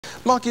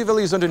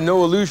Machiavelli is under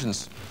no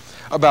illusions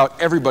about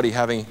everybody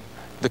having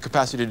the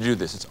capacity to do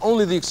this. It's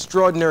only the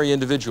extraordinary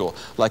individual,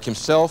 like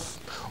himself,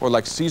 or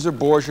like Caesar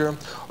Borgia,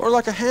 or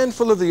like a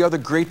handful of the other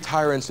great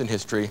tyrants in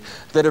history,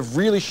 that have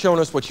really shown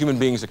us what human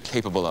beings are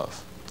capable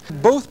of.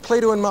 Both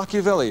Plato and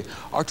Machiavelli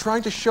are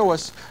trying to show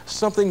us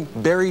something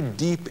buried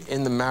deep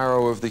in the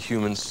marrow of the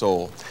human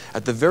soul.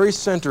 At the very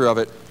center of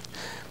it,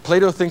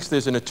 Plato thinks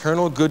there's an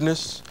eternal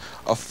goodness,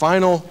 a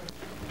final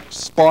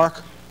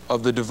spark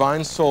of the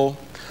divine soul,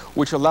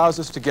 which allows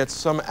us to get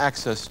some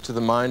access to the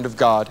mind of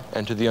God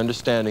and to the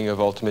understanding of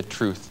ultimate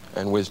truth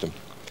and wisdom.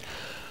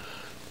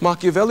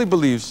 Machiavelli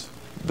believes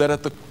that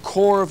at the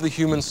core of the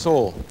human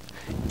soul,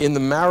 in the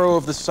marrow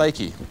of the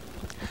psyche,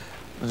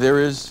 there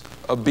is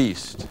a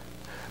beast,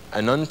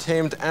 an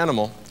untamed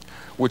animal,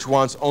 which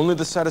wants only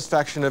the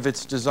satisfaction of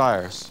its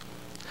desires.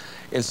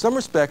 In some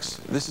respects,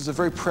 this is a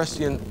very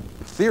prescient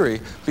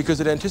theory because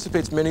it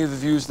anticipates many of the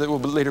views that will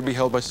later be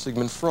held by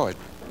Sigmund Freud.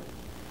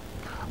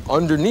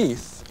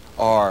 Underneath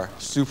our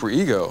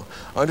superego,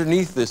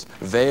 underneath this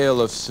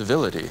veil of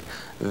civility,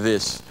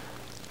 this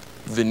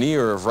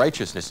veneer of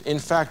righteousness, in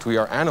fact, we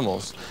are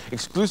animals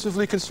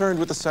exclusively concerned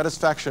with the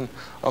satisfaction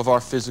of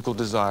our physical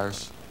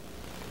desires.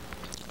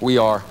 We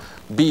are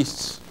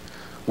beasts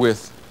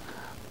with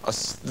a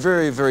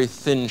very, very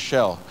thin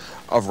shell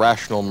of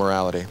rational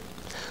morality.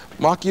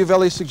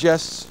 Machiavelli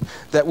suggests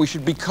that we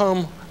should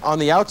become on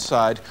the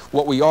outside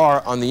what we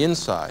are on the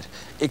inside,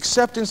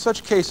 except in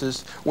such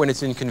cases when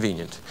it's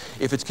inconvenient.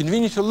 If it's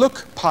convenient to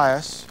look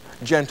pious,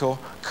 gentle,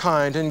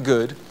 kind, and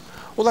good,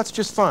 well, that's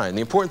just fine.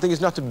 The important thing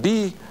is not to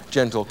be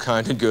gentle,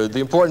 kind, and good. The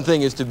important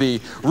thing is to be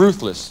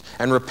ruthless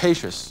and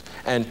rapacious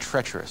and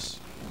treacherous.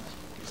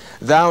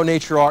 Thou,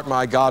 nature, art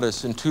my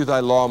goddess, and to thy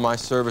law my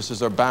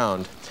services are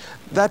bound.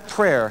 That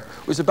prayer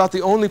was about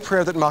the only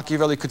prayer that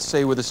Machiavelli could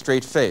say with a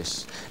straight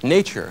face.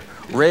 Nature,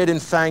 red in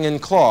fang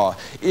and claw,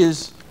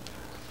 is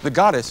the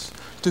goddess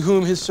to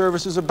whom his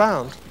services are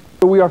bound.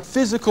 We are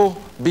physical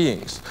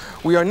beings.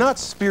 We are not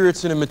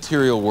spirits in a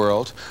material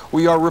world.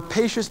 We are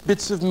rapacious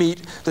bits of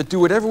meat that do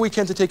whatever we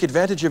can to take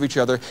advantage of each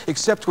other,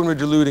 except when we're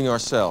deluding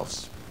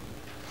ourselves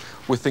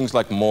with things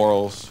like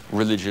morals,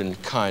 religion,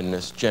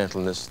 kindness,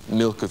 gentleness,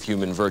 milk of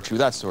human virtue,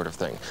 that sort of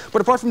thing.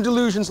 But apart from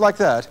delusions like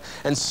that,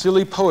 and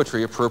silly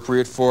poetry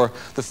appropriate for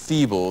the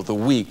feeble, the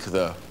weak,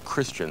 the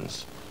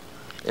Christians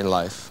in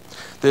life,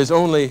 there's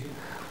only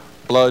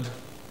blood,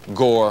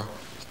 gore,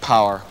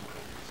 power,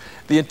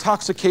 the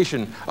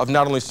intoxication of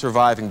not only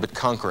surviving but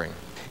conquering.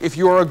 If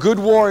you are a good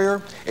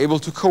warrior, able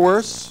to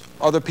coerce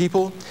other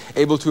people,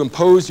 able to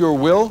impose your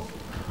will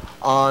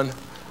on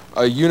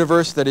a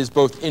universe that is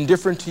both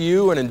indifferent to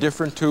you and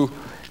indifferent to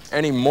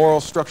any moral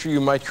structure you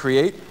might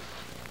create,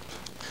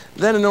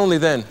 then and only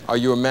then are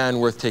you a man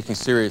worth taking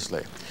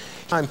seriously.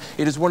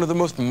 It is one of the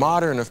most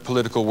modern of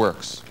political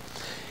works.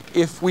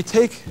 If we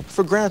take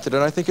for granted,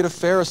 and I think it a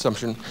fair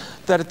assumption,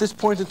 that at this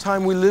point in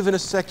time we live in a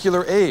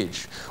secular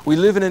age. We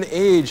live in an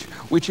age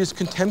which is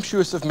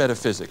contemptuous of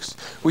metaphysics,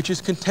 which is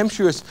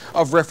contemptuous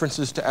of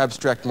references to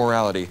abstract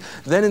morality.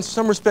 Then in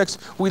some respects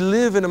we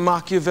live in a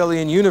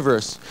Machiavellian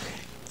universe,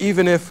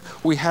 even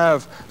if we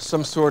have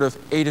some sort of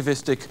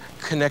atavistic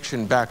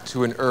connection back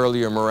to an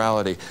earlier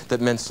morality that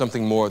meant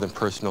something more than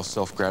personal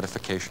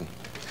self-gratification.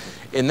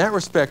 In that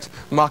respect,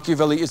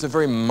 Machiavelli is a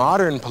very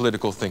modern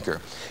political thinker.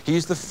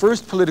 He's the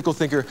first political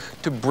thinker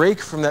to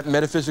break from that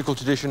metaphysical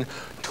tradition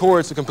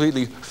towards a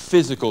completely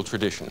physical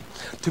tradition,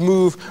 to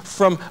move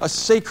from a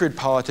sacred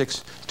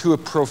politics to a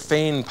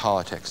profane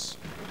politics.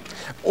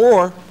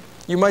 Or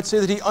you might say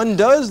that he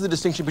undoes the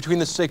distinction between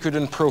the sacred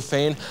and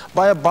profane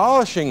by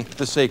abolishing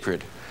the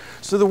sacred.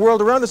 So the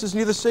world around us is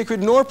neither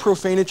sacred nor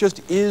profane, it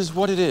just is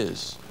what it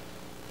is.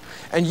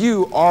 And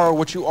you are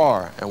what you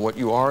are, and what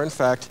you are, in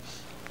fact,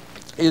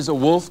 is a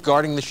wolf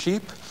guarding the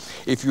sheep.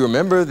 If you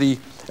remember the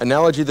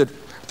analogy that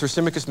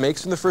Thrasymachus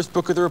makes in the first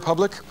book of the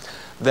Republic,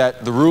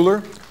 that the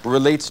ruler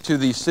relates to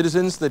the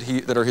citizens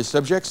that are his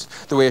subjects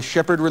the way a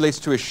shepherd relates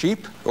to a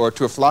sheep or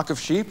to a flock of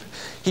sheep.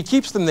 He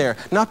keeps them there,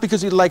 not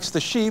because he likes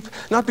the sheep,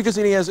 not because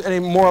he has any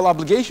moral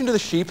obligation to the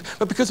sheep,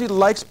 but because he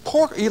likes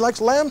pork, he likes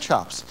lamb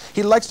chops.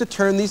 He likes to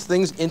turn these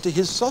things into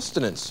his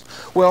sustenance.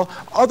 Well,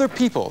 other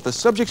people, the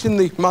subjects in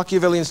the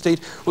Machiavellian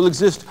state, will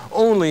exist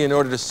only in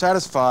order to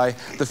satisfy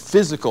the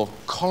physical,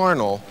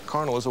 carnal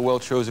is a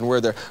well-chosen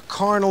word there,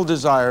 carnal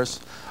desires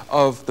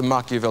of the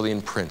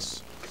Machiavellian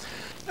prince.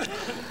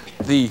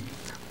 The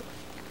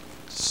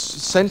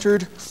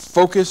centered,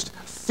 focused,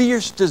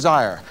 fierce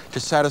desire to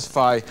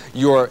satisfy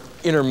your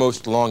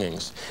innermost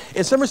longings.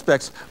 In some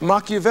respects,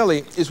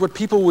 Machiavelli is what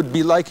people would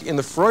be like in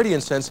the Freudian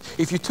sense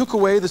if you took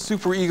away the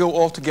superego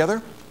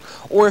altogether,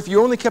 or if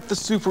you only kept the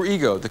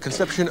superego, the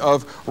conception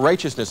of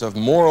righteousness, of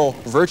moral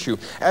virtue,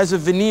 as a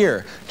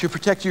veneer to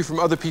protect you from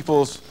other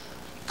people's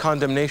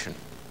condemnation.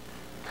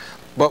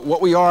 But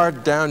what we are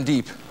down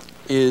deep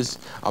is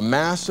a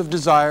mass of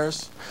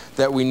desires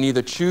that we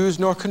neither choose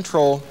nor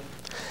control,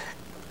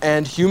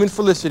 and human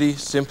felicity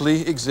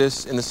simply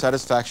exists in the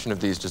satisfaction of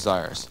these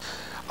desires.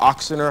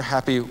 Oxen are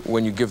happy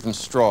when you give them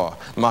straw.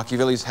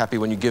 Machiavelli is happy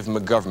when you give them a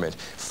government.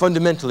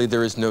 Fundamentally,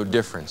 there is no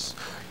difference.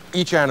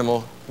 Each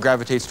animal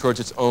gravitates towards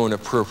its own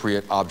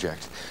appropriate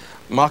object.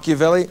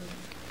 Machiavelli,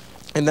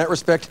 in that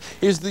respect,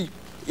 is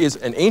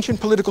an ancient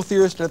political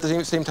theorist and at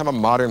the same time a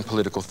modern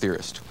political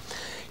theorist.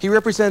 He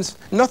represents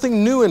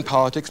nothing new in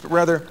politics, but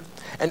rather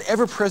an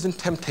ever-present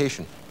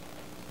temptation.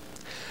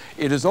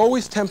 It is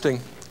always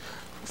tempting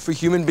for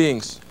human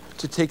beings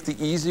to take the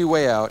easy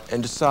way out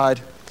and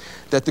decide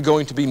that they're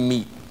going to be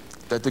meat,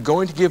 that they're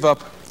going to give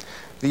up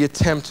the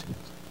attempt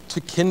to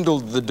kindle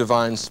the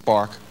divine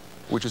spark,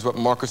 which is what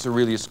Marcus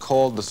Aurelius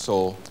called the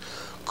soul,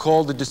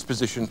 called the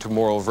disposition to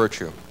moral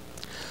virtue.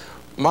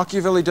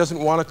 Machiavelli doesn't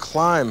want to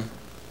climb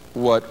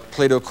what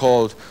Plato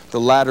called the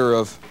ladder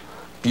of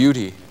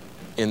beauty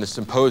in the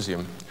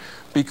Symposium,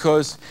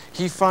 because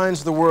he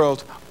finds the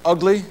world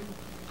ugly,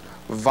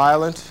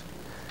 violent,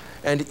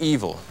 and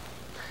evil,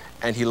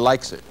 and he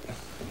likes it.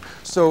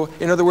 So,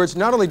 in other words,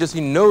 not only does he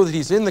know that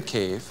he's in the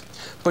cave,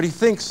 but he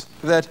thinks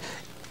that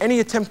any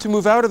attempt to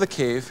move out of the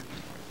cave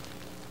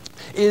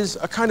is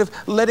a kind of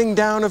letting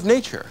down of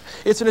nature.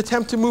 It's an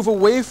attempt to move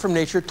away from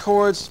nature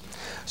towards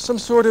some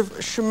sort of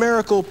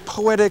chimerical,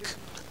 poetic,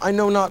 I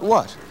know not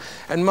what.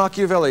 And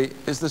Machiavelli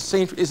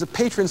is a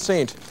patron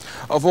saint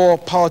of all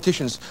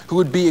politicians who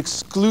would be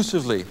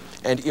exclusively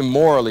and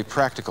immorally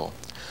practical.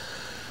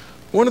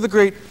 One of the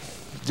great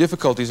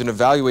difficulties in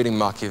evaluating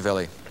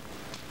Machiavelli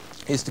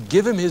is to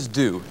give him his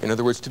due. In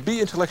other words, to be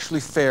intellectually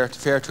fair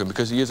to him,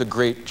 because he is a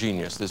great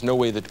genius. There's no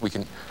way that we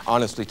can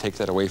honestly take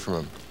that away from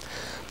him.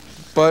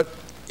 But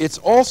it's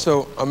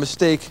also a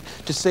mistake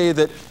to say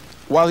that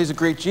while he's a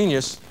great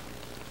genius,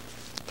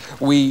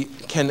 we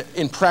can,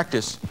 in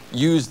practice,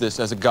 use this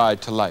as a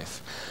guide to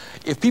life.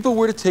 If people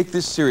were to take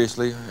this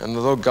seriously, and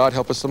although God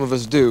help us, some of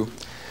us do,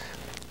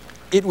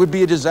 it would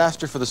be a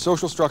disaster for the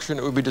social structure and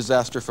it would be a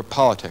disaster for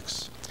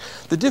politics.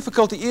 The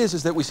difficulty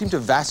is that we seem to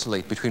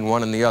vacillate between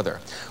one and the other.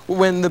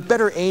 When the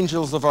better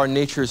angels of our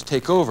natures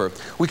take over,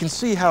 we can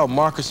see how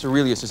Marcus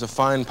Aurelius is a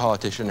fine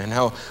politician and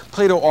how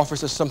Plato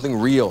offers us something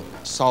real,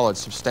 solid,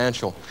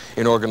 substantial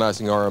in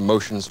organizing our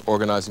emotions,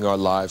 organizing our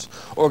lives,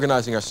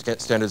 organizing our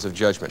standards of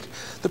judgment.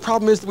 The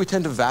problem is that we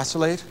tend to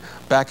vacillate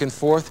back and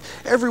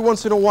forth. Every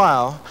once in a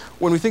while,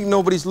 when we think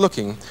nobody's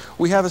looking,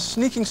 we have a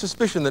sneaking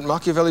suspicion that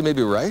Machiavelli may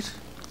be right.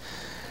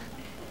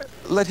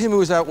 Let him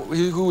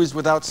who is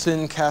without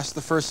sin cast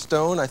the first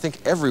stone. I think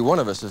every one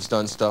of us has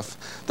done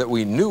stuff that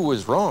we knew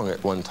was wrong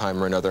at one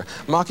time or another.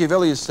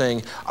 Machiavelli is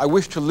saying, I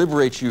wish to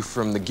liberate you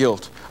from the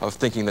guilt of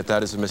thinking that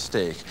that is a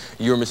mistake.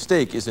 Your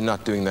mistake is in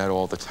not doing that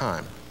all the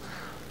time.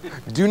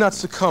 Do not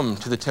succumb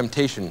to the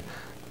temptation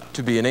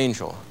to be an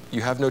angel.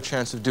 You have no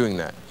chance of doing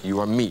that. You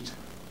are meat.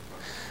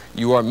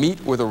 You are meat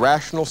with a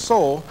rational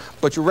soul,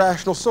 but your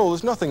rational soul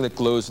is nothing that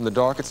glows in the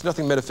dark. It's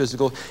nothing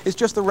metaphysical. It's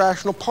just the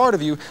rational part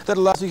of you that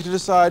allows you to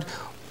decide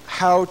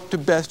how to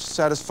best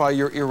satisfy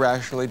your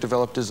irrationally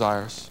developed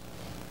desires.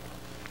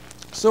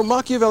 So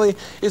Machiavelli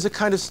is a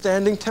kind of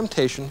standing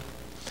temptation.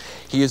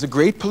 He is a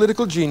great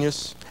political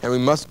genius, and we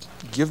must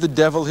give the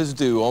devil his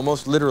due,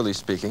 almost literally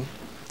speaking.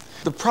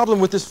 The problem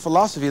with this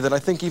philosophy that I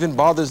think even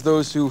bothers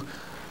those who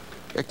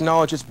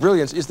acknowledge its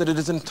brilliance is that it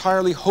is an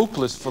entirely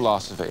hopeless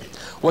philosophy.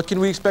 What can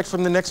we expect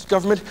from the next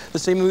government? The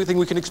same thing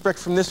we can expect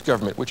from this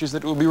government, which is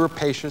that it will be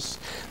rapacious,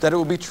 that it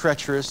will be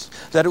treacherous,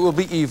 that it will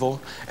be evil,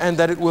 and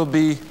that it will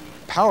be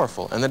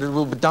powerful, and that it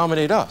will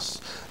dominate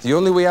us. The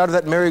only way out of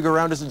that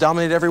merry-go-round is to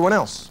dominate everyone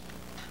else.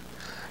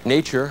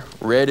 Nature,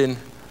 red in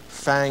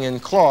fang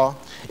and claw,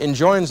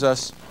 enjoins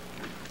us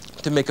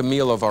to make a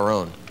meal of our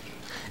own,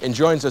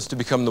 enjoins us to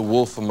become the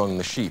wolf among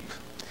the sheep.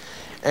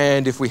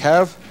 And if we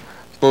have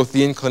both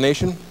the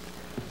inclination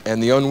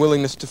and the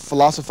unwillingness to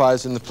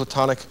philosophize in the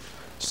Platonic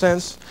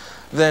sense,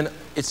 then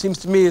it seems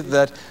to me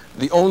that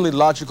the only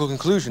logical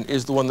conclusion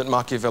is the one that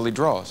Machiavelli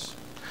draws.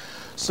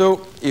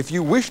 So if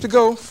you wish to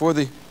go for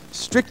the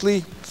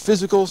strictly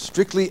physical,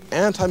 strictly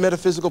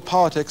anti-metaphysical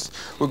politics,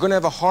 we're going to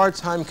have a hard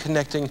time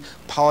connecting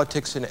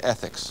politics and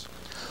ethics.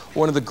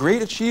 One of the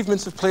great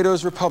achievements of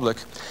Plato's Republic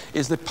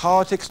is that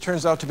politics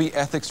turns out to be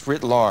ethics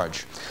writ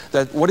large.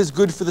 That what is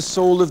good for the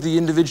soul of the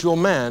individual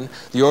man,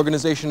 the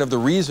organization of the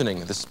reasoning,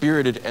 the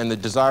spirited and the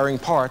desiring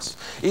parts,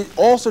 it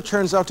also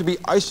turns out to be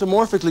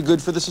isomorphically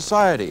good for the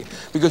society,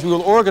 because we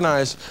will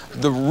organize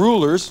the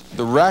rulers,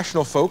 the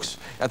rational folks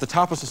at the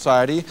top of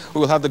society, we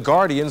will have the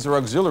guardians or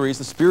auxiliaries,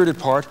 the spirited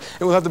part,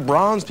 and we'll have the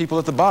bronze people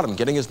at the bottom,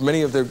 getting as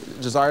many of their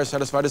desires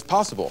satisfied as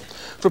possible.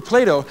 For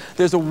Plato,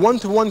 there's a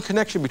one-to-one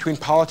connection between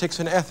politics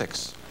and ethics.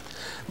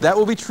 That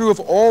will be true of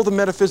all the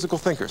metaphysical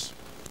thinkers,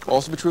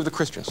 also be true of the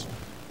Christians.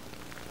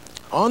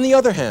 On the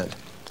other hand,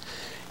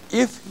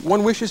 if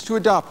one wishes to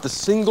adopt the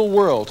single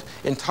world,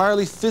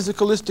 entirely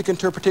physicalistic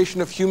interpretation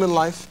of human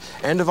life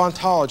and of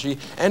ontology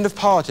and of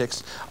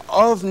politics,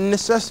 of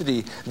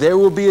necessity, there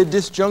will be a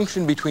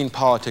disjunction between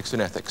politics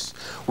and ethics.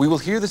 We will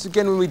hear this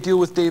again when we deal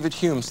with David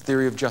Hume's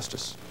theory of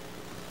justice.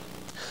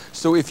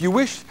 So if you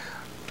wish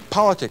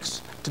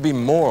politics to be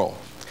moral,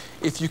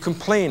 if you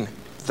complain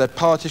that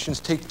politicians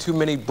take too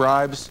many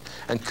bribes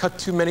and cut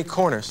too many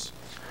corners,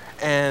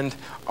 and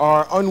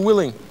are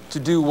unwilling to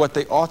do what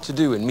they ought to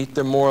do and meet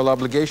their moral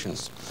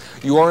obligations.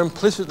 You are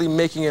implicitly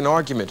making an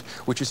argument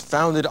which is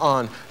founded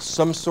on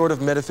some sort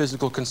of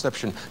metaphysical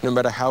conception, no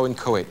matter how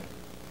inchoate.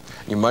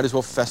 You might as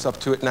well fess up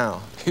to it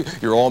now.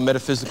 You're all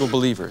metaphysical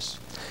believers.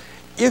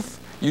 If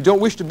you don't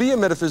wish to be a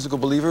metaphysical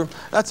believer,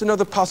 that's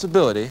another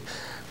possibility.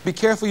 Be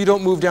careful you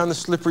don't move down the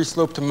slippery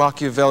slope to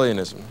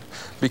Machiavellianism,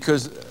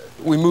 because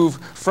we move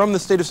from the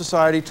state of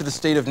society to the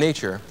state of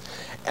nature,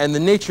 and the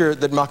nature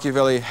that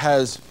Machiavelli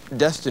has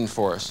destined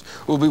for us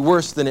will be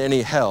worse than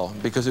any hell,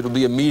 because it will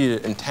be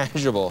immediate and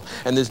tangible,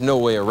 and there's no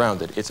way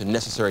around it. It's a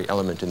necessary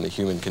element in the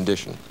human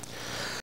condition.